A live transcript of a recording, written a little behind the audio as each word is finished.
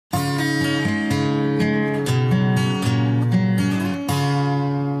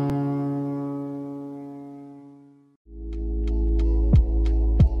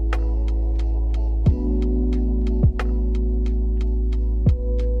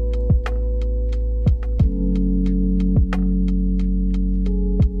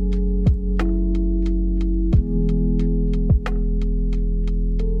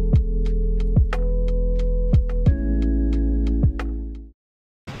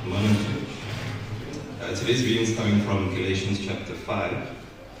Today's reading is coming from Galatians chapter 5,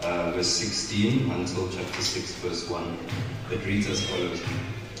 verse 16 until chapter 6, verse 1. It reads as follows.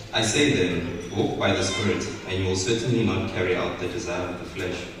 I say then, walk by the Spirit, and you will certainly not carry out the desire of the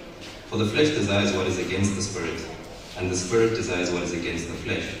flesh. For the flesh desires what is against the Spirit, and the Spirit desires what is against the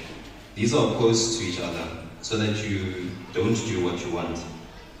flesh. These are opposed to each other, so that you don't do what you want.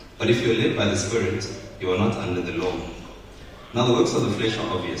 But if you are led by the Spirit, you are not under the law. Now the works of the flesh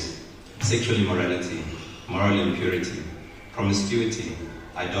are obvious. Sexual immorality, moral impurity, promiscuity,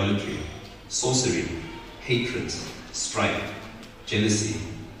 idolatry, sorcery, hatred, strife, jealousy,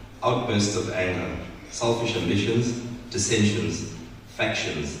 outbursts of anger, selfish ambitions, dissensions,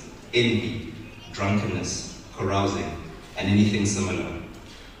 factions, envy, drunkenness, carousing, and anything similar.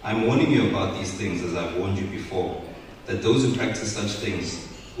 I am warning you about these things as I've warned you before, that those who practice such things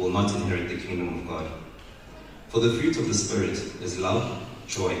will not inherit the kingdom of God. For the fruit of the Spirit is love,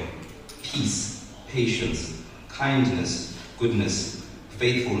 joy, peace, patience, kindness, goodness,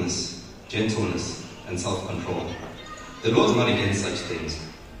 faithfulness, gentleness, and self-control. The law is not against such things.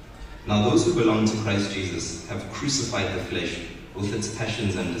 Now those who belong to Christ Jesus have crucified the flesh with its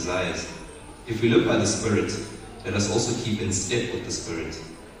passions and desires. If we live by the Spirit, let us also keep in step with the Spirit.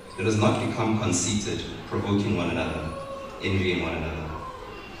 Let us not become conceited, provoking one another, envying one another.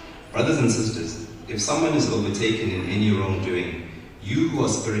 Brothers and sisters, if someone is overtaken in any wrongdoing, you who are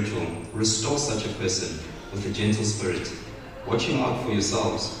spiritual, restore such a person with a gentle spirit, watching out for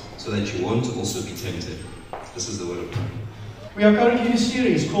yourselves, so that you won't also be tempted. This is the word of God. We are currently in a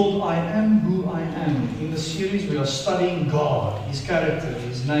series called I Am Who I Am. In the series we are studying God, His character,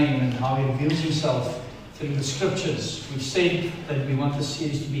 His name, and how He reveals Himself through the Scriptures. We've said that we want this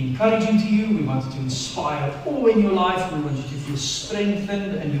series to be encouraging to you, we want it to inspire awe in your life, we want you to feel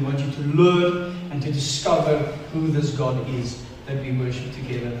strengthened, and we want you to learn and to discover who this God is that we worship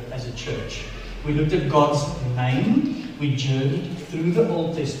together as a church. We looked at God's name, we journeyed through the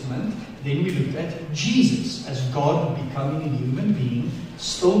Old Testament, then we looked at Jesus as God becoming a human being,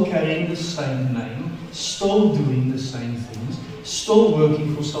 still carrying the same name, still doing the same things, still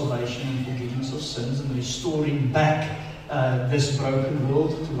working for salvation and forgiveness of sins and restoring back this broken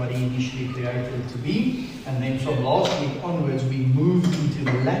world to what He initially created it to be. And then from last week onwards, we moved into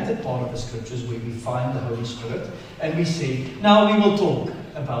the latter part of the Scriptures where we find the Holy Spirit. And we said, now we will talk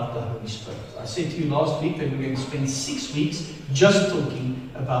about the Holy Spirit. I said to you last week that we're going to spend 6 weeks just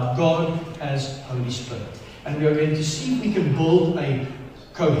talking about God as Holy Spirit. And we are going to see if we can build a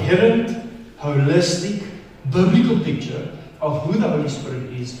coherent, holistic, biblical picture of who the Holy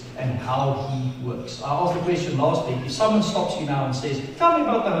Spirit is and how He works. I asked the question last week, if someone stops you now and says, tell me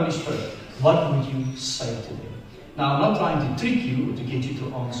about the Holy Spirit, what would you say to them? Now, I'm not trying to trick you or to get you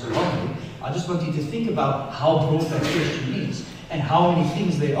to answer wrongly. I just want you to think about how broad that question is and how many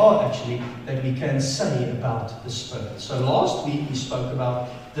things there are actually that we can say about the Spirit. So last week we spoke about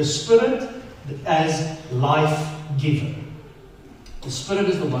the Spirit as life-giver. The Spirit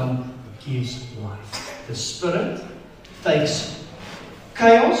is the one who gives life. The Spirit takes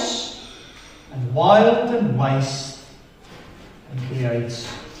chaos and wild and waste and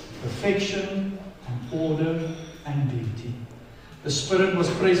creates perfection and order and beauty. The Spirit was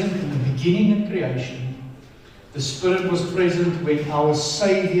present in the beginning of creation. The Spirit was present when our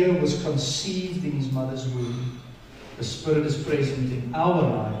Savior was conceived in His mother's womb. The Spirit is present in our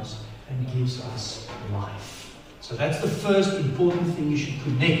lives and gives us life. So that's the first important thing you should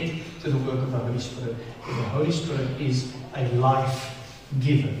connect to the work of the Holy Spirit. The Holy Spirit is a life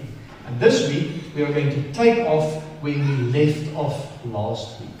giver. And this week we are going to take off where we left off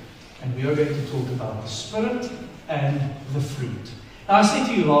last week. And we are going to talk about the Spirit and the fruit. Now I said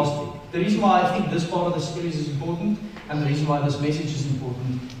to you last week, the reason why I think this part of the series is important and the reason why this message is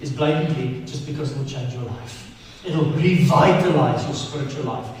important is blatantly just because it will change your life. It will revitalize your spiritual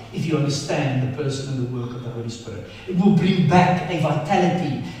life if you understand the person and the work of the Holy Spirit. It will bring back a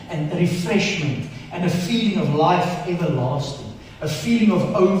vitality and a refreshment and a feeling of life everlasting, a feeling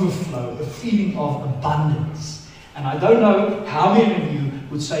of overflow, a feeling of abundance. And I don't know how many of you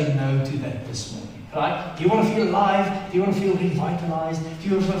would say no to that this morning, right? Do you want to feel alive? Do you want to feel revitalized? Do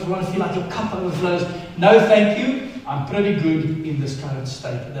you want to feel like your cup overflows? No, thank you. I'm pretty good in this current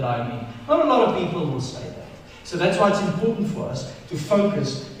state that I'm in. Not a lot of people will say that. So that's why it's important for us to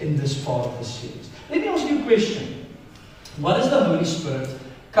focus in this part of the series. Let me ask you a question. What is the Holy Spirit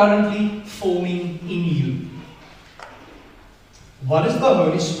currently forming in you? What is the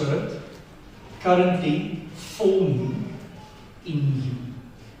Holy Spirit currently forming in you?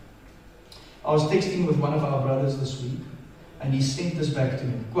 I was texting with one of our brothers this week, and he sent this back to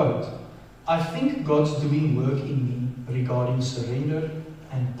me. Quote, I think God's doing work in me regarding surrender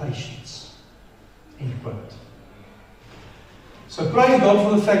and patience. End quote. So praise God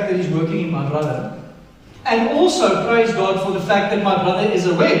for the fact that He's working in my brother. And also praise God for the fact that my brother is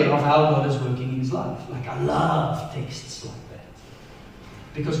aware of how God is working in his life. Like, I love texts like that.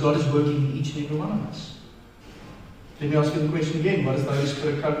 Because God is working in each and every one of us. Let me ask you the question again. What is the Holy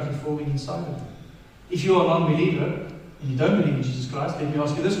Spirit currently forming inside of you? If you are a non-believer, and you don't believe in Jesus Christ, let me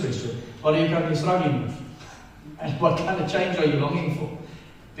ask you this question. What are you currently struggling with? And what kind of change are you longing for?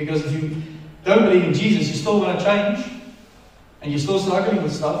 Because if you don't believe in Jesus, you still want to change, and you're still struggling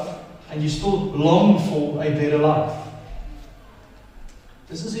with stuff, and you still long for a better life.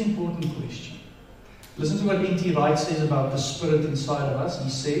 This is an important question. Listen to what N.T. Wright says about the Spirit inside of us. He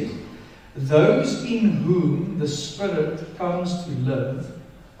says, those in whom the Spirit comes to live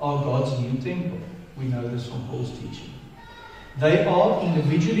are God's new temple. We know this from Paul's teaching. They are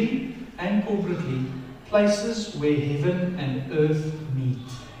individually and corporately places where heaven and earth meet.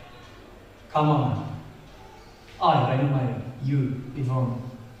 Come on. I, Rainer Meyer, you, Yvonne,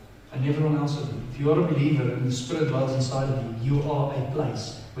 and everyone else of you. If you are a believer and the Spirit dwells inside of you, you are a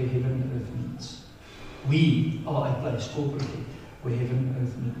place where heaven and earth meets. We are a place corporately where heaven and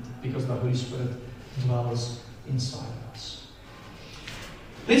earth meet because the Holy Spirit dwells inside of us.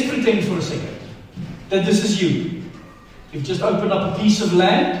 Let's pretend for a second that this is you. You've just opened up a piece of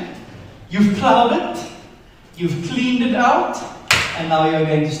land, you've plowed it, you've cleaned it out, and now you're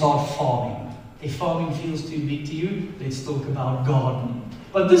going to start farming. If farming feels too big to you, let's talk about gardening.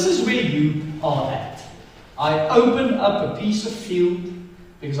 But this is where you are at. I open up a piece of field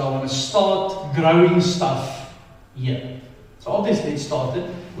because I want to start growing stuff here. So obviously it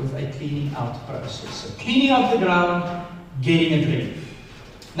started with a cleaning out process. So cleaning up the ground, getting it ready.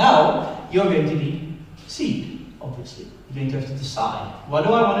 Now you're going to need seed, obviously. You're going to have to decide, what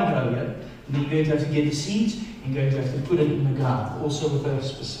do I want to grow here? And then you're going to have to get the seeds and you're going to have to put it in the ground, also with a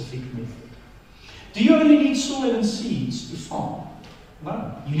specific method. Do you only need soil and seeds to farm?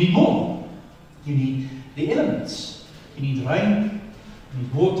 No, you need more. You need the elements. You need rain, you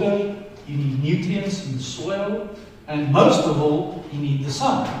need water, you need nutrients, you need soil, and most of all, you need the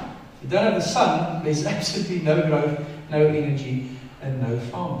sun. If you don't have the sun, there's absolutely no growth, no energy, and no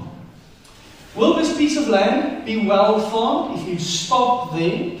farming. Will this piece of land be well farmed if you stop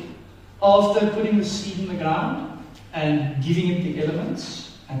there after putting the seed in the ground and giving it the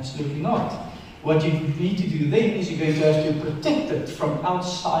elements? Absolutely not. What you need to do then is you're going to have to protect it from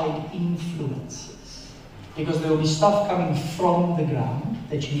outside influences. Because there will be stuff coming from the ground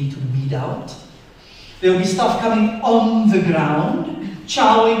that you need to weed out. There will be stuff coming on the ground,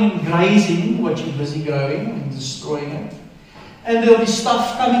 chowing and grazing what you're busy growing and destroying it. And there will be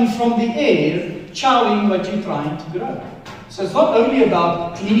stuff coming from the air, chowing what you're trying to grow. So it's not only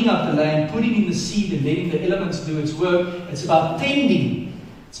about cleaning up the land, putting in the seed and letting the elements do its work. It's about tending.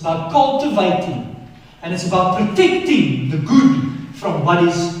 It's about cultivating, and it's about protecting the good from what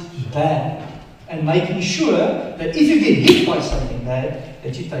is bad, and making sure that if you get hit by something bad,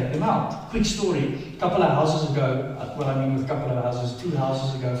 that you take them out. Quick story, a couple of houses ago, what I mean with a couple of houses, 2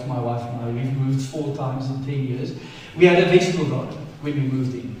 houses ago for my wife and I, we've moved 4 times in 10 years. We had a vegetable garden when we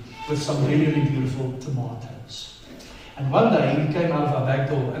moved in, with some really, really beautiful tomatoes. And one day we came out of our back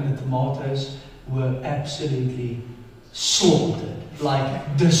door and the tomatoes were absolutely slaughtered.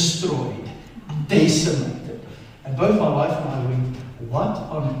 Like destroyed, decimated. And both my wife and I went, what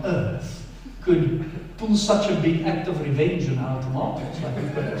on earth could pull such a big act of revenge on our tomatoes? Like,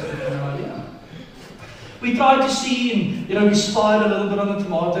 we've got absolutely no idea. We tried to see, and we spied a little bit on the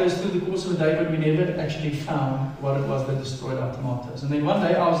tomatoes through the course of the day, but we never actually found what it was that destroyed our tomatoes. And then one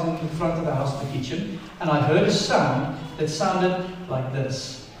day I was in the front of the house, the kitchen, and I heard a sound that sounded like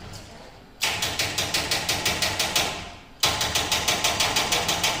this.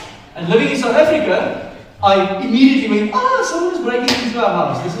 And living in South Africa, I immediately went, someone is breaking into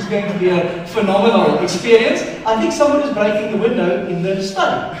our house. This is going to be a phenomenal experience. I think someone is breaking the window in the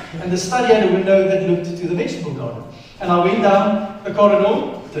study. And the study had a window that looked to the vegetable garden. And I went down the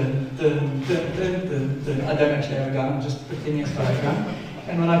corridor. Dun, dun, dun, dun, dun, dun. I don't actually have a gun, I'm just pretending as if I have a gun.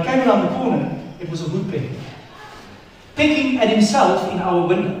 And when I came around the corner, it was a woodpecker. Pecking at himself in our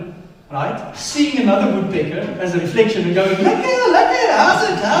window. Right? Seeing another woodpecker as a reflection and going, look, how's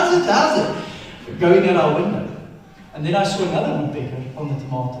it? Going at our window. And then I saw another woodpecker on the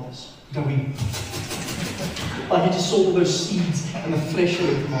tomatoes going. Like you just saw all those seeds and the flesh of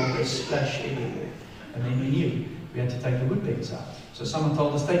the tomatoes splash everywhere. And then we knew we had to take the woodpeckers out. So someone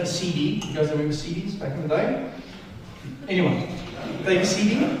told us, take a CD. You guys remember CDs back in the day? Anyway, take a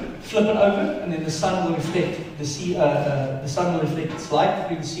CD, flip it over, and then the sun will reflect the sun will reflect its light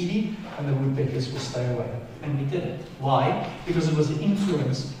through the CD, and the woodpeckers will stay away. And we did it. Why? Because it was an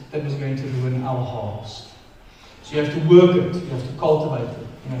influence that was going to ruin our harvest. So you have to work it, you have to cultivate it,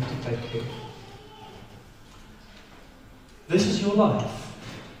 you have to take care. This is your life,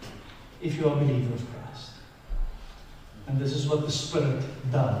 if you are a believer of Christ. And this is what the Spirit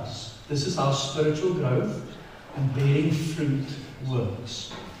does. This is how spiritual growth and bearing fruit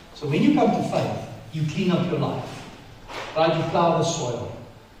works. So when you come to faith, you clean up your life. Right? You plow the soil.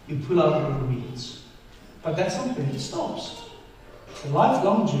 You pull out all the weeds. But that's not where it stops. It's a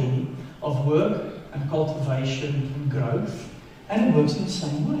lifelong journey of work and cultivation and growth. And it works in the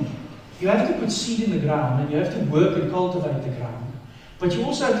same way. You have to put seed in the ground and you have to work and cultivate the ground. But you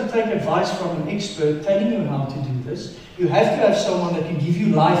also have to take advice from an expert telling you how to do this. You have to have someone that can give you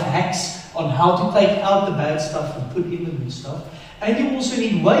life hacks on how to take out the bad stuff and put in the good stuff. And you also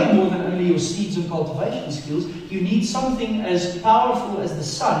need way more than only your seeds and cultivation skills. You need something as powerful as the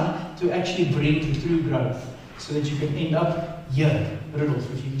sun to actually bring the true growth. So that you can end up here.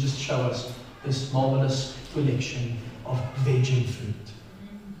 Rudolph, if you can just show us this marvelous collection of veg and fruit.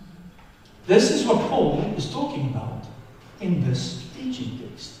 This is what Paul is talking about in this teaching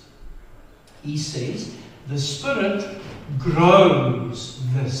text. He says, the Spirit grows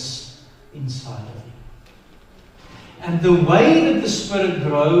this inside of you. And the way that the Spirit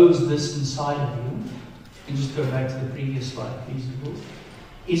grows this inside of you, you can just go back to the previous slide, please,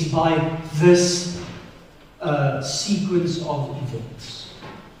 is by this sequence of events.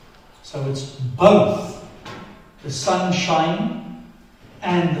 So it's both the sunshine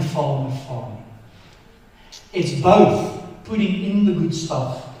and the farmer farming. It's both putting in the good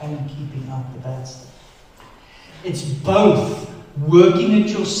stuff and keeping out the bad stuff. It's both working at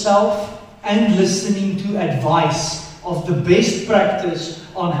yourself and listening to advice of the best practice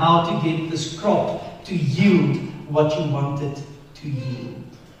on how to get this crop to yield what you want it to yield.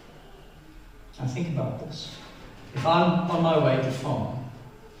 Now think about this. If I'm on my way to farm,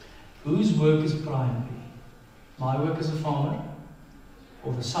 whose work is primary? My work as a farmer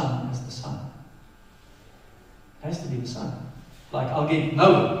or the sun as the sun? It has to be the sun. Like I'll get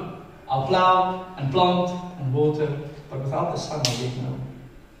nowhere. I'll plow and plant and water, but without the sun I'll get nowhere.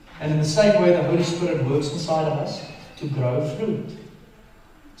 And in the same way the Holy Spirit works inside of us to grow fruit.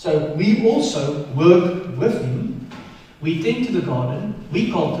 So we also work with Him. We tend to the garden,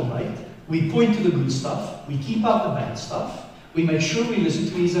 we cultivate, we point to the good stuff, we keep out the bad stuff, we make sure we listen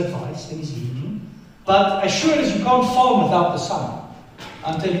to His advice and His leading. But as sure as you can't farm without the sun,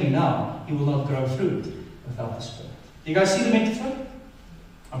 I'm telling you now, you will not grow fruit without the Spirit. Do you guys see the metaphor?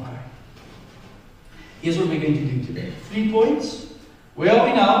 Okay. Here's what we're going to do today. 3 points. Where are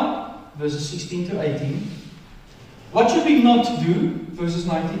we now? Verses 16 to 18. What should we not do? Verses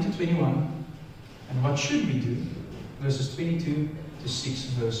 19 to 21. And what should we do? Verses 22 to 6,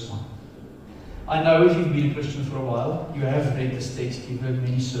 verse 1. I know if you've been a Christian for a while, you have read this text, you've heard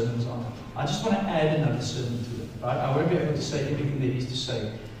many sermons on it. I just want to add another sermon to it. Right? I won't be able to say everything there is to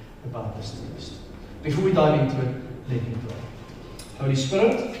say about this text. Before we dive into it, let me pray. Holy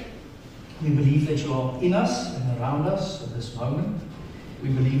Spirit, we believe that you are in us and around us at this moment. We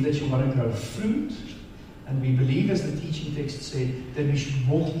believe that you want to grow fruit. And we believe, as the teaching text said, that we should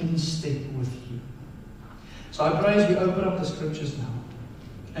walk in step with you. So I pray as we open up the scriptures now,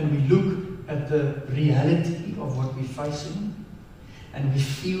 and we look at the reality of what we're facing, and we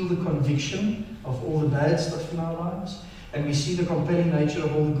feel the conviction of all the bad stuff in our lives, and we see the compelling nature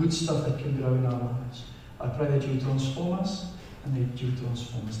of all the good stuff that can grow in our lives. I pray that you transform us, and that you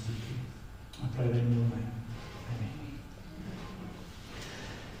transform us deeply. I pray that in your name. Amen.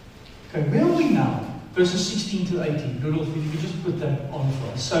 Okay, where are we now? Verses 16 to 18. Rudolph, if you could just put that on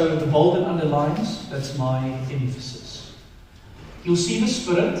for us. So the bold and underlines, that's my emphasis. You'll see the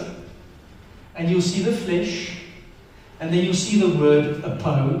Spirit, and you'll see the flesh, and then you'll see the word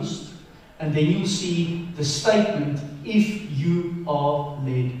opposed, and then you'll see the statement, if you are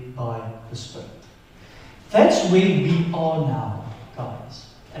led by the Spirit. That's where we are now, guys.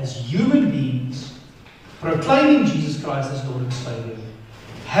 As human beings, proclaiming Jesus Christ as Lord and Savior,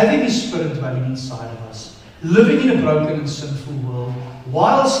 having His Spirit dwelling inside of us, living in a broken and sinful world,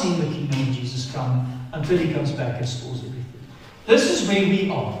 while seeing the kingdom of Jesus come until He comes back and stores everything. This is where we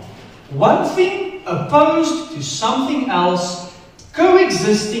are. One thing opposed to something else,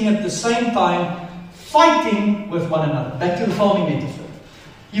 coexisting at the same time, fighting with one another. Back to the farming metaphor.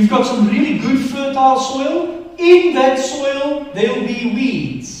 You've got some really good fertile soil. In that soil, there will be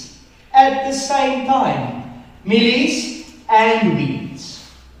weeds at the same time. Mealies and weeds.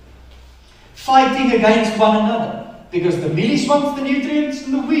 Fighting against one another. Because the mealies want the nutrients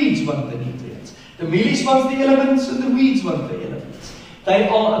and the weeds want the nutrients. The mealies want the elements and the weeds want the elements. They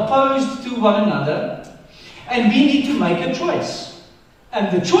are opposed to one another, and we need to make a choice.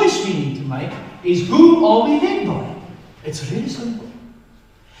 And the choice we need to make is, who are we led by? It's really simple.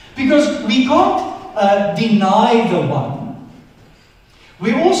 Because we can't deny the one.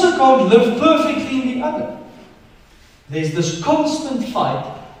 We also can't live perfectly in the other. There's this constant fight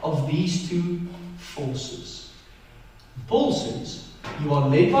of these two forces. Paul says, you are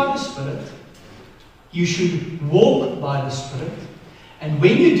led by the Spirit. You should walk by the Spirit. And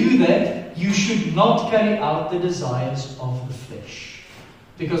when you do that, you should not carry out the desires of the flesh.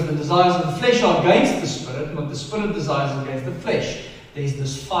 Because the desires of the flesh are against the Spirit, but the Spirit desires against the flesh. There's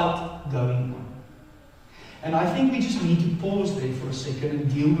this fight going on. And I think we just need to pause there for a second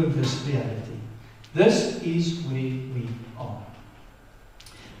and deal with this reality. This is where we are.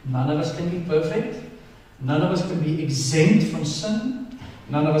 None of us can be perfect. None of us can be exempt from sin.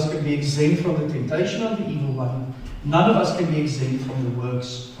 None of us can be exempt from the temptation of the evil one. None of us can be exempt from the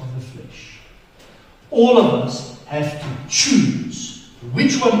works of the flesh. All of us have to choose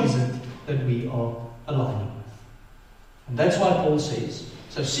which one is it that we are aligning with. And that's why Paul says,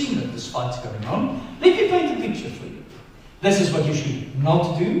 so seeing that this fight's going on, let me paint a picture for you. This is what you should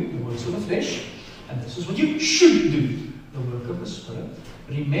not do, the works of the flesh, and this is what you should do, the work of the Spirit.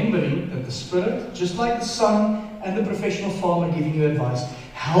 Remembering that the Spirit, just like the son and the professional farmer giving you advice,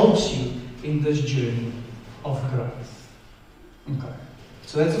 helps you in this journey of growth. Okay,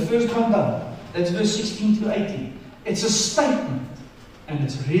 so that's the first one done. That's verse 16 to 18. It's a statement, and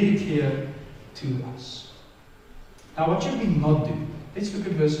it's really clear to us. Now, what should we not do? Let's look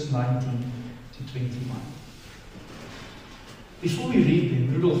at verses 19 to 21. Before we read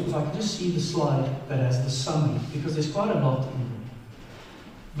them, Rudolph, if I can just see the slide that has the summary, because there's quite a lot in there.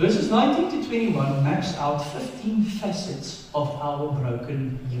 Verses 19 to 21 maps out 15 facets of our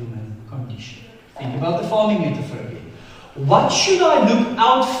broken human condition. Think about the farming metaphor again. What should I look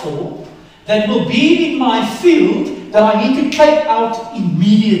out for that will be in my field that I need to take out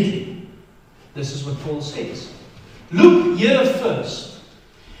immediately? This is what Paul says. Look here first.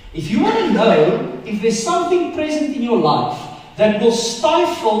 If you want to know if there's something present in your life that will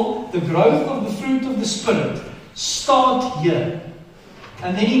stifle the growth of the fruit of the Spirit, start here.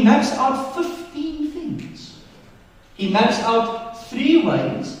 And then he maps out 15 things. He maps out 3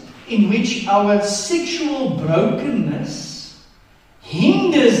 ways in which our sexual brokenness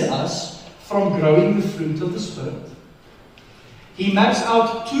hinders us from growing the fruit of the Spirit. He maps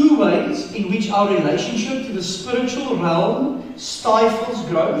out 2 ways in which our relationship to the spiritual realm stifles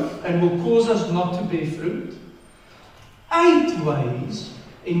growth and will cause us not to bear fruit. 8 ways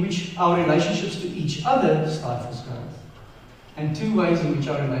in which our relationships to each other stifles growth. And 2 ways in which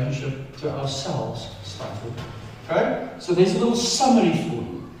our relationship to ourselves stifles growth. Okay? So there's a little summary for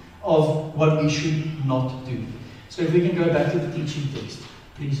you of what we should not do. So if we can go back to the teaching text,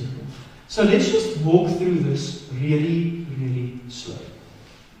 please. So let's just walk through this really, really slow.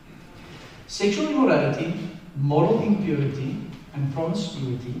 Sexual immorality, moral impurity, and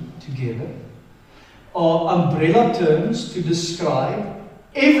promiscuity together are umbrella terms to describe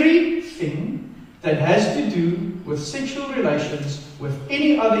everything that has to do with sexual relations with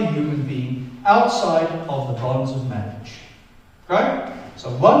any other human being outside of the bonds of marriage. Okay? So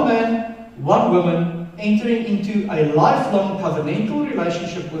one man, one woman entering into a lifelong covenantal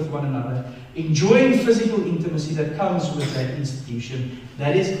relationship with one another, enjoying physical intimacy that comes with that institution.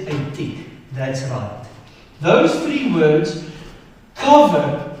 That is a tick. That's right. Those 3 words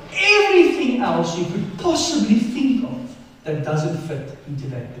cover everything else you could possibly think of that doesn't fit into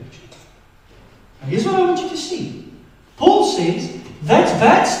that picture. Now here's what I want you to see. Paul says, that's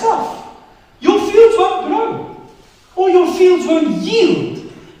bad stuff. Your fields won't grow. Or your fields won't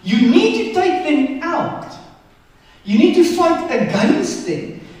yield. You need to take them out. You need to fight against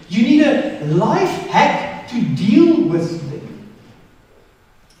them. You need a life hack to deal with them.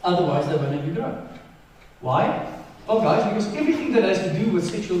 Otherwise, they won't let you grow. Why? Well, guys, because everything that has to do with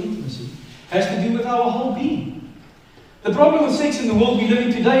sexual intimacy has to do with our whole being. The problem with sex in the world we live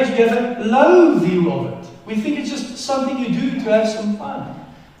in today is we have a low view of it. We think it's just something you do to have some fun.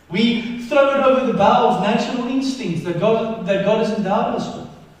 We throw it over the bow of natural instincts that God has endowed us with.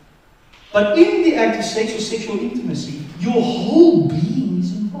 But in the act of sex or sexual intimacy, your whole being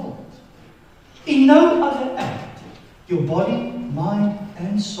is involved. In no other act, your body, mind,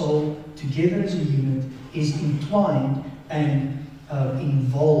 and soul, together as a unit, is entwined and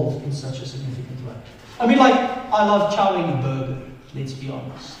involved in such a significant way. I mean, like, I love chowing a burger, let's be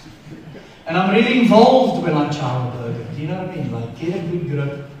honest. And I'm really involved when I chow a burger. Do you know what I mean? Like, get a good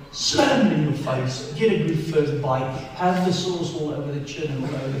grip, slam it in your face, get a good first bite, have the sauce all over the chin and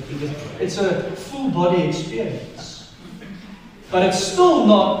all over the fingers. It's a full body experience. But it still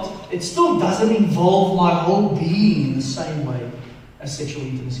doesn't involve my whole being in the same way as sexual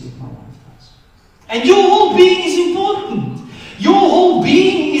intimacy with my wife does. And your whole being is important. Your whole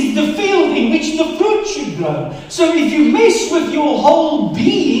being is the field in which the fruit should grow. So if you mess with your whole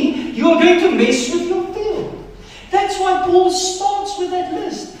being, you are going to mess with your field. That's why Paul starts with that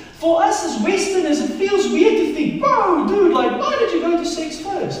list. For us as Westerners, it feels weird to think, whoa, dude, like, why did you go to sex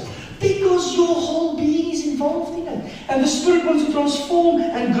first? Because your whole being is involved in it. And the Spirit wants to transform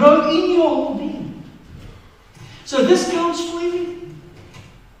and grow in your whole being. So this counts for everything.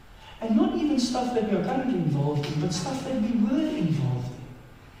 And not even stuff that we are currently involved in, but stuff that we were involved in.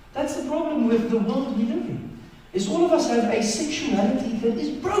 That's the problem with the world we live in. Is all of us have a sexuality that is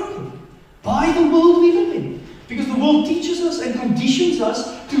broken by the world we live in. Because the world teaches us and conditions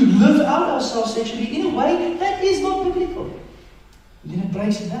us to live out ourselves sexually in a way that is not biblical. And then it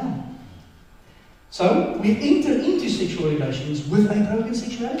breaks it down. So we enter into sexual relations with a broken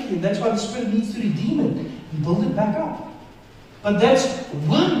sexuality, and that's why the Spirit needs to redeem it and build it back up. But that's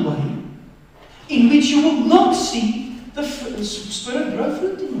one way in which you will not see the Spirit grow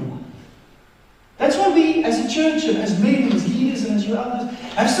fruit in your life. That's why we, as a church and as men and as leaders and as you others,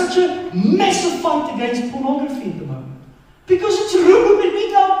 have such a massive fight against pornography at the moment. Because it's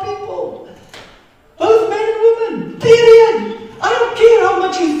ruining our people. Both men and women. Period. I don't care how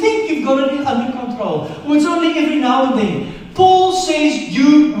much you think you've got it under control. Or it's only every now and then. Paul says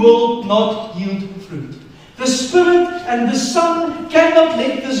you will not yield fruit. The Spirit and the Son cannot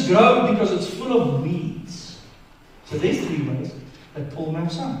let this grow because it's full of weeds. So there's 3 ways that Paul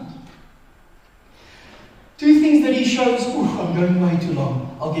maps out. 2 things that he shows. I'm going way too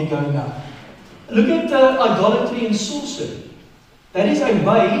long. I'll get going now. Look at idolatry and sorcery. That is a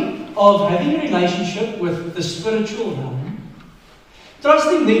way of having a relationship with the spiritual realm,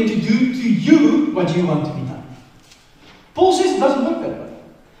 trusting them to do to you what you want to be done. Paul says it doesn't work that way.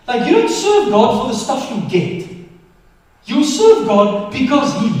 Like, you don't serve God for the stuff you get. You serve God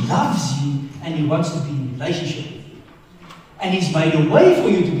because He loves you and He wants to be in a relationship with you. And He's made a way for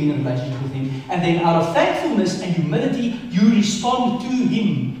you to be in a relationship with Him. And then out of thankfulness and humility, you respond to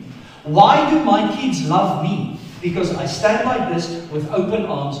Him. Why do my kids love me? Because I stand like this with open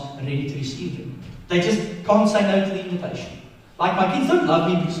arms ready to receive them. They just can't say no to the invitation. Like, my kids don't love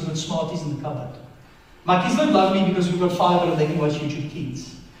me because we've got Smarties in the cupboard. My kids don't love me because we've got fibre and they can watch YouTube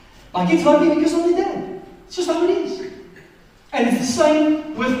Kids. My kids love me because I'm their dad. It's just how it is. And it's the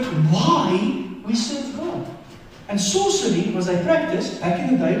same with why we serve God. And sorcery was a practice back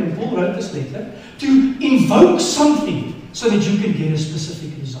in the day when Paul wrote this letter to invoke something so that you can get a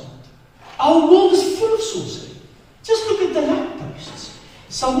specific result. Our world is full of sorcery. Just look at the lampposts.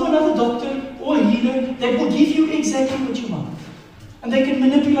 Someone, another doctor or a healer, that will give you exactly what you want. And they can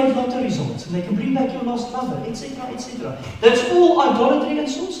manipulate lotto results, and they can bring back your lost lover, etc., etc. That's all idolatry and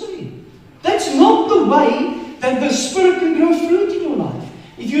sorcery. That's not the way that the Spirit can grow fruit in your life.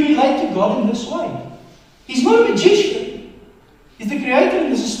 If you relate to God in this way. He's not a magician. He's the creator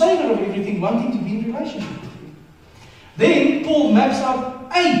and the sustainer of everything, wanting to be in relationship with you. Then Paul maps out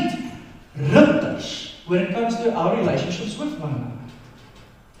 8 rippers when it comes to our relationships with one another.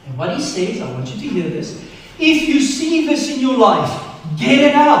 And what he says, I want you to hear this, if you see this in your life, get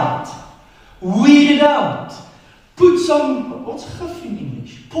it out. Weed it out. Put some, what's gif in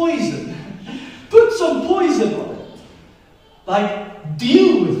English? Poison. Put some poison on it. Like,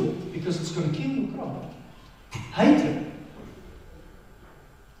 deal with it, because it's going to kill your crop. Hatred.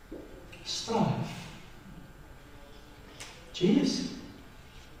 Strife. Jealousy.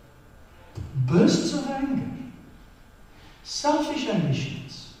 Bursts of anger. Selfish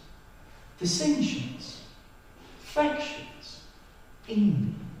ambitions. Dissensions. Factions.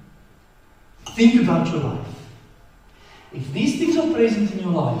 Envy. Think about your life. If these things are present in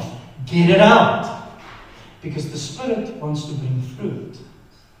your life, get it out. Because the Spirit wants to bring fruit.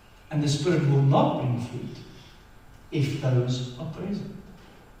 And the Spirit will not bring fruit if those are present.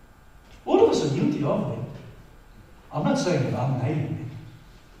 All of us are guilty of them. I'm not saying that I'm nailing them.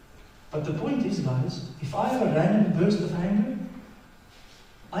 But the point is, guys, if I have a random burst of anger,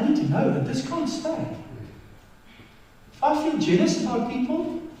 I need to know that this can't stay. If I feel jealous about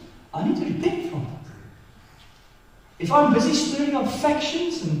people, I need to repent from it. If I'm busy stirring up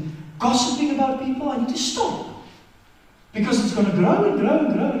factions and gossiping about people, I need to stop. Because it's going to grow and grow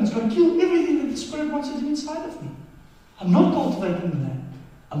and grow, and it's going to kill everything that the Spirit wants to do inside of me. I'm not cultivating the land.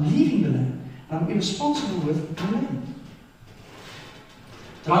 I'm leaving the land. And I'm irresponsible with the land.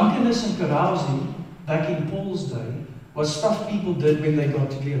 Drunkenness and carousing, back in Paul's day, was stuff people did when they got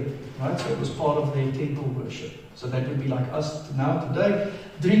together. Right? So it was part of their temple worship. So that would be like us now today,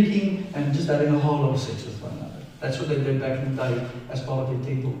 drinking and just having a whole lot of sex with one another. That's what they did back in the day as part of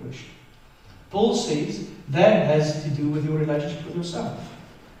their temple worship. Paul says that has to do with your relationship with yourself.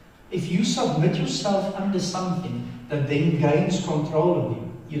 If you submit yourself under something that then gains control of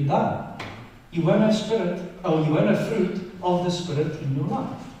you, you're done. You won't have spirit, or you won't have fruit of the Spirit in your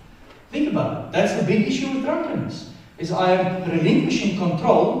life. Think about it. That's the big issue with drunkenness. Is I am relinquishing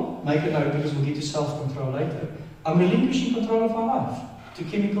control. Make a note because we'll get to self-control later. I'm relinquishing control of my life to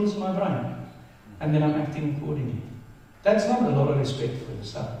chemicals in my brain. And then I'm acting accordingly. That's not a lot of respect for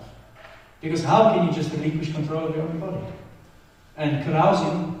yourself. Because how can you just relinquish control of your own body? And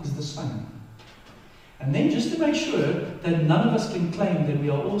carousing is the same. And then just to make sure that none of us can claim that we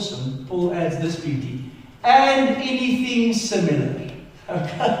are awesome, Paul adds this beauty. And anything similar.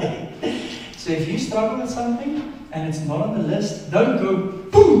 Okay? So if you struggle with something and it's not on the list, don't go,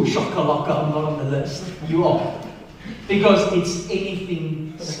 boom, shakalaka, I'm not on the list. You are. Because it's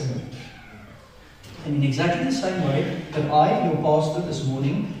anything similar. And in exactly the same way that I, your pastor this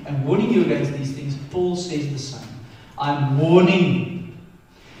morning, am warning you against these things, Paul says the same. I'm warning you.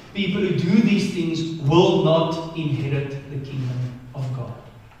 People who do these things will not inherit the kingdom of God.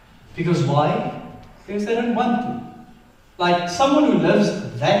 Because why? Because they don't want to. Like someone who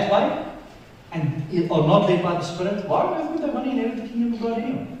lives that way and are not led by the Spirit, why on earth would they want to inherit the kingdom of God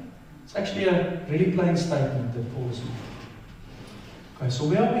anyway? It's actually a really plain statement that Paul is making. Okay, so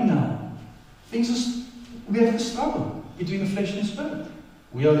where are we now? We have a struggle between the flesh and the Spirit.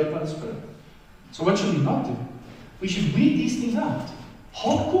 We are led by the Spirit. So what should we not do? We should weed these things out.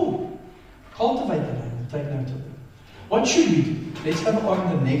 Hardcore. Cultivate them and take note of them. What should we do? Let's have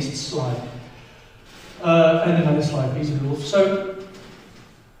on the next slide. And another slide, please, Rolf. So,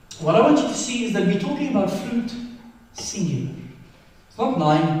 what I want you to see is that we're talking about fruit singular. It's not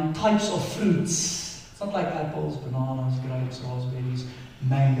 9 types of fruits. It's not like apples, bananas, grapes, raspberries,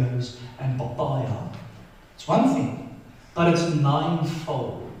 mangoes, and papaya. It's one thing, but it's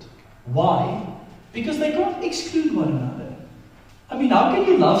 9-fold. Why? Because they can't exclude one another. I mean, how can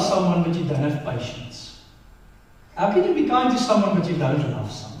you love someone but you don't have patience? How can you be kind to someone but you don't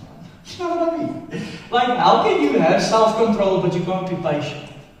love someone? You know what I mean? Like, how can you have self-control but you can't be patient?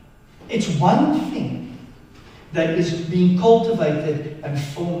 It's one thing that is being cultivated and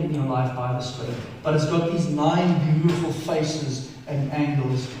formed in your life by the Spirit. But it's got these 9 beautiful faces and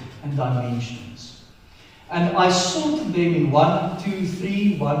angles and dimensions. And I sorted them in 1, 2,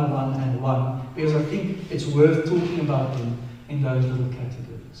 3, 1, 1, and 1. Because I think it's worth talking about them in those little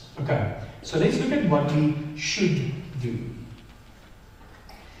categories. Okay, so let's look at what we should do.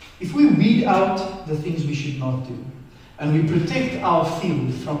 If we weed out the things we should not do, and we protect our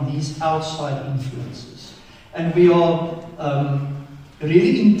field from these outside influences, and we are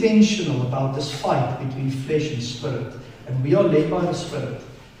really intentional about this fight between flesh and spirit, and we are led by the Spirit,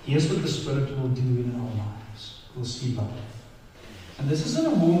 here's what the Spirit will do in our lives. We'll see about it. And this isn't a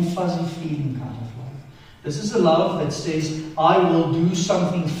warm, fuzzy feeling kind of love. This is a love that says, I will do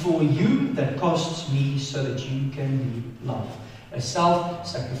something for you that costs me so that you can be loved. A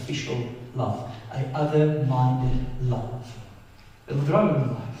self-sacrificial love. A other-minded love. It'll grow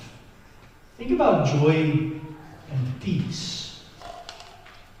in life. Think about joy and peace.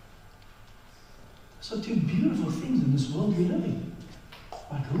 Those are 2 beautiful things in this world we live in.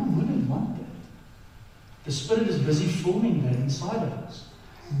 Like, who wouldn't want that? The Spirit is busy forming that inside of us.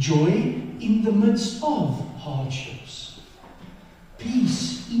 Joy in the midst of hardships.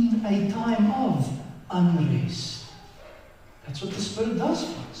 Peace in a time of unrest. That's what the Spirit does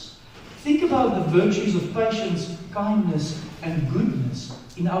for us. Think about the virtues of patience, kindness, and goodness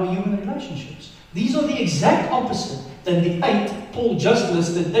in our human relationships. These are the exact opposite than the 8 Paul just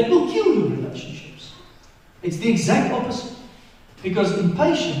listed that will kill your relationships. It's the exact opposite. Because in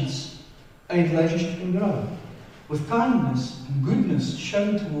patience, a relationship can grow. With kindness and goodness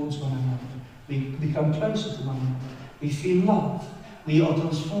shown towards one another, we become closer to one another. We feel love. We are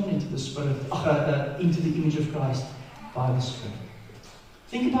transformed into the Spirit, into the image of Christ by the Spirit.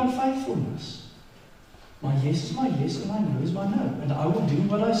 Think about faithfulness. My yes is my yes and my no is my no. And I will do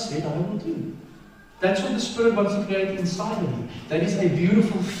what I said I will do. That's what the Spirit wants to create inside of you. That is a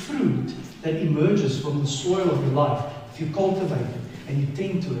beautiful fruit that emerges from the soil of your life. If you cultivate it and you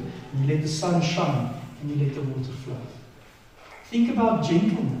tend to it, and you let the sun shine and you let the water flow. Think about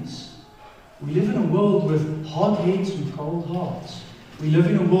gentleness. We live in a world with hard heads and cold hearts. We live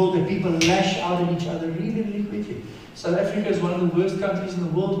in a world that people lash out at each other really, really quickly. South Africa is one of the worst countries in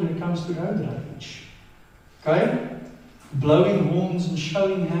the world when it comes to road rage. Okay? Blowing horns and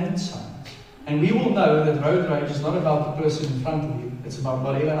showing hand signs. And we all know that road rage is not about the person in front of you. It's about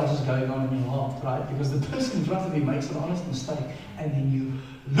whatever else is going on in your heart, right? Because the person in front of you makes an honest mistake and then you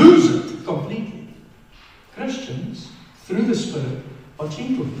lose it completely. Christians, through the Spirit, are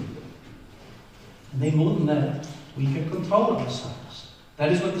gentle people. And then more than that, we can control ourselves.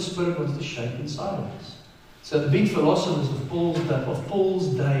 That is what the Spirit wants to shape inside of us. So the big philosophers of Paul's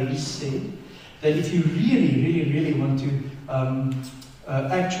days said that if you really want to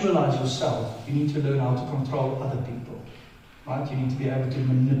actualize yourself, you need to learn how to control other people. Right? You need to be able to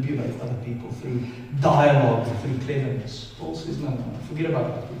manipulate other people through dialogue, through cleverness. Paul says, no, forget about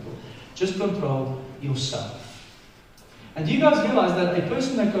other people. Just control yourself. And do you guys realize that a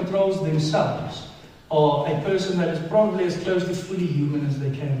person that controls themselves, or a person that is probably as close to fully human as they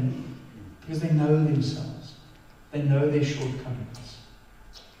can be, because they know themselves, they know their shortcomings,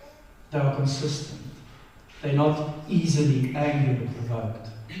 they are consistent, they're not easily angered or provoked,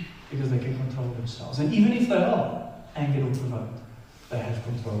 because they can control themselves. And even if they are angered or provoked, they have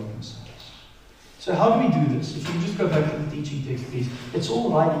control of themselves. So how do we do this? If you can just go back to the teaching text, please. It's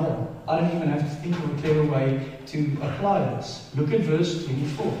all right here. I don't even have to think of a clever way to apply this. Look at verse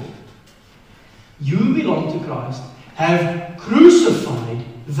 24. You who belong to Christ have crucified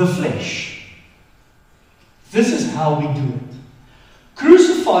the flesh. This is how we do it.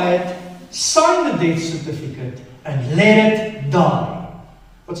 Crucify it, sign the death certificate, and let it die.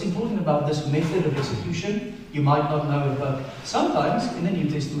 What's important about this method of execution, you might not know it, but sometimes in the New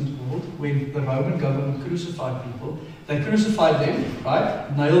Testament world, when the Roman government crucified people, they crucified them,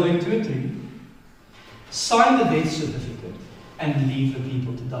 right? Nailed them to a tree, sign the death certificate, and leave the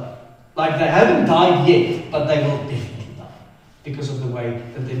people to die. Like they haven't died yet, but they will definitely die because of the way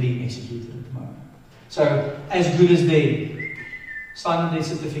that they're being executed at the moment. So, as good as dead, sign the death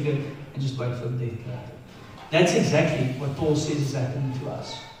certificate and just wait for the death to happen. That's exactly what Paul says is happening to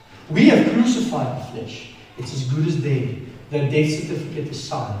us. We have crucified the flesh. It's as good as dead. The death certificate is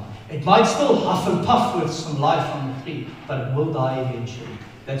signed. It might still huff and puff with some life on the tree, but it will die eventually.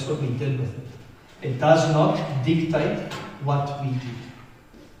 That's what we did with it. It does not dictate what we do,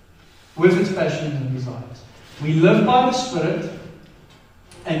 with its passions and desires. We live by the Spirit,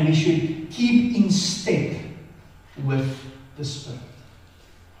 and we should keep in step with the Spirit.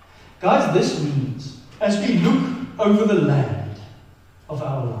 Guys, this means, as we look over the land of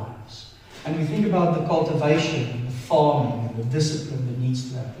our lives, and we think about the cultivation and the farming and the discipline that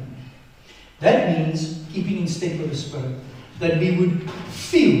needs to happen, that means keeping in step with the Spirit, that we would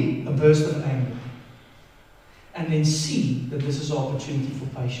feel a burst of anger, and then see that this is an opportunity for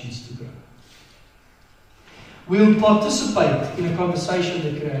patience to grow. We'll participate in a conversation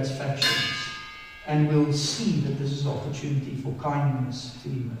that creates factions, and we'll see that this is an opportunity for kindness to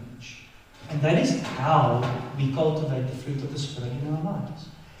emerge. And that is how we cultivate the fruit of the Spirit in our lives,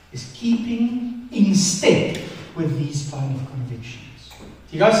 is keeping in step with these kind of convictions.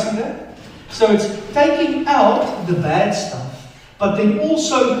 Do you guys see that? So it's taking out the bad stuff, but then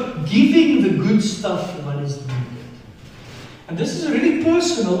also giving the good stuff what is needed. And this is a really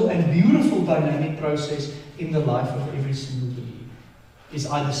personal and beautiful dynamic process in the life of every single believer. Is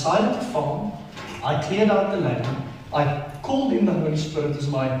I decided to farm, I cleared out the land, I called in the Holy Spirit as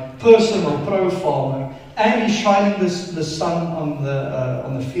my personal pro-farmer, and He's shining the sun on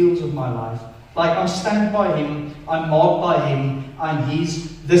the fields of my life. Like I'm stamped by Him, I'm marked by Him, I'm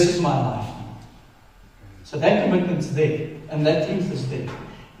His, this is my life now. So that commitment's there, and that truth is there.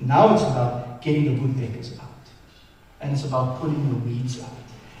 Now it's about getting the woodpeckers out. And it's about pulling the weeds out.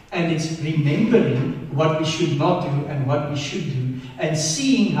 And it's remembering what we should not do and what we should do, and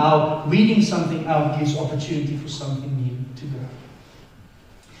seeing how weeding something out gives opportunity for something new to grow.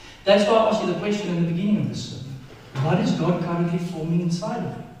 That's why I asked you the question in the beginning of this sermon. What is God currently forming inside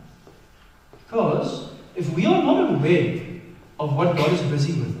of you? Because if we are not aware of what God is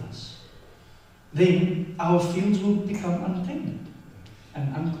busy with us, then our fields will become untended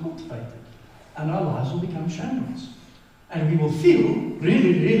and uncultivated, and our lives will become shambles. And we will feel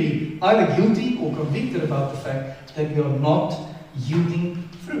really either guilty or convicted about the fact that we are not yielding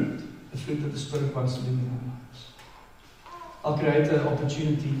fruit, the fruit that the Spirit wants to do in our lives. I'll create an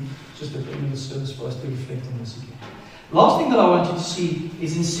opportunity just at the end of the service for us to reflect on this again. Last thing that I want you to see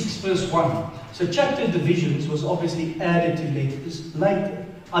is in 6 verse 1. So chapter divisions was obviously added to letters later.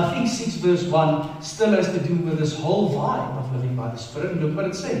 I think 6 verse 1 still has to do with this whole vibe of living by the Spirit. And look what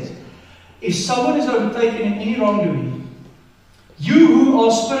it says. If someone is overtaken in any wrongdoing, you who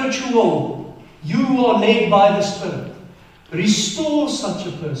are spiritual, you who are led by the Spirit, restore such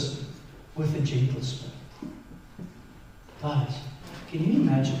a person with a gentle spirit. Guys, can you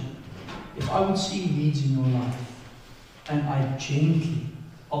imagine if I would see weeds in your life and I gently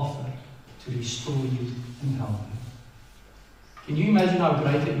offer to restore you and help you? Can you imagine how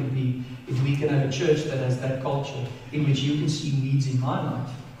great it would be if we can have a church that has that culture in which you can see weeds in my life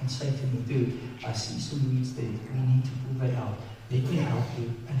And say to me, dude, I see some weeds there. We need to pull that out. Let me help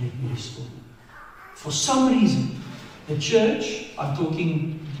you and let me restore you. For some reason, the church, I'm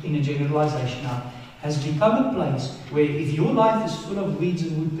talking in a generalization now, has become a place where if your life is full of weeds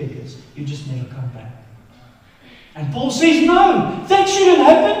and woodpeckers, you just never come back. And Paul says, no, that shouldn't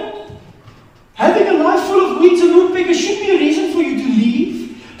happen. Having a life full of weeds and woodpeckers should be a reason for you to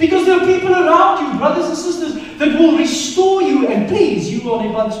leave. Because there are people around you, brothers and sisters, that will restore you. And please, you are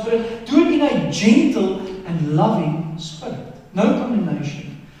led by the Spirit, do it in a gentle and loving spirit. No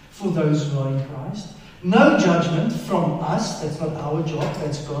condemnation for those who are in Christ. No judgment from us. That's not our job,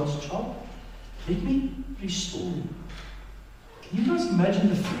 that's God's job. Let me restore you. Can you guys imagine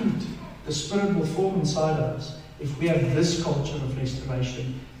the fruit the Spirit will form inside of us if we have this culture of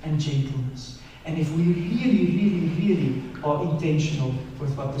restoration and gentleness? And if we really are intentional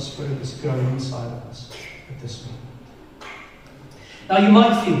with what the Spirit is growing inside of us at this moment. Now you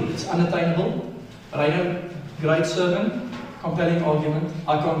might feel it's unattainable, but I know, great sermon, compelling argument,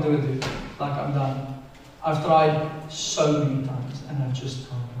 I can't do it, dude. Like, I'm done. I've tried so many times and I just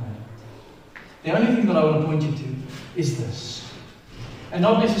can't make it. The only thing that I want to point you to is this. And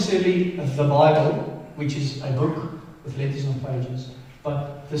not necessarily the Bible, which is a book with letters on pages,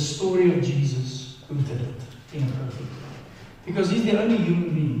 but the story of Jesus who did it in a perfect way. Because he's the only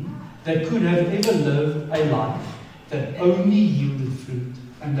human being that could have ever lived a life that only yielded fruit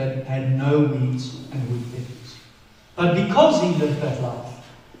and that had no weeds and woodpeckers. But because he lived that life,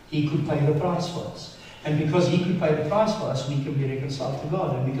 he could pay the price for us. And because he could pay the price for us, we can be reconciled to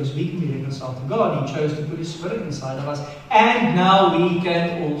God. And because we can be reconciled to God, he chose to put his Spirit inside of us. And now we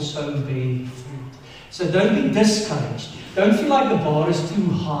can also bear fruit. So don't be discouraged. Don't feel like the bar is too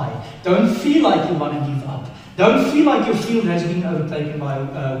high. Don't feel like you want to give up. Don't feel like your field has been overtaken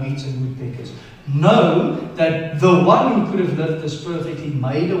by weeds and woodpeckers. Know that the one who could have lived this perfectly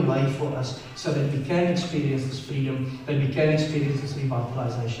made a way for us so that we can experience this freedom, that we can experience this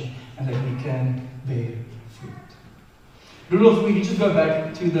revitalization, and that we can bear fruit. Rudolph, we need to go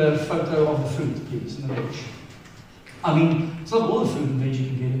back to the photo of the fruit, please, in the veg. I mean, it's not all the fruit and veg you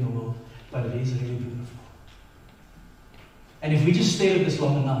can get in the world, but it is really beautiful. And if we just stare at this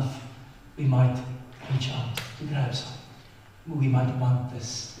long enough, we might reach out to grab some. We might want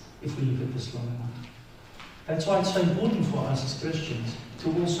this if we look at this long enough. That's why it's so important for us as Christians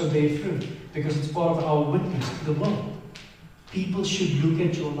to also bear fruit, because it's part of our witness to the world. People should look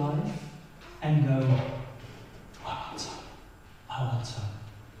at your life and go, I want some. I want some.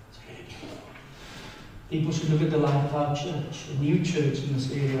 It's really beautiful. People should look at the life of our church, a new church in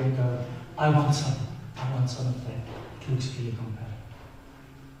this area, and go, I want some. I want some of that. It looks really compelling.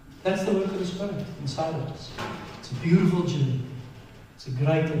 That's the work of the Spirit inside of us. It's a beautiful journey. It's a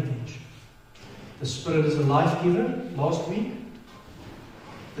great adventure. The Spirit is a life giver. Last week,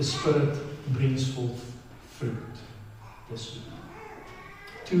 the Spirit brings forth fruit this week.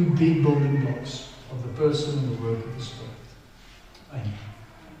 Two big building blocks of the person and the work of the Spirit. Amen.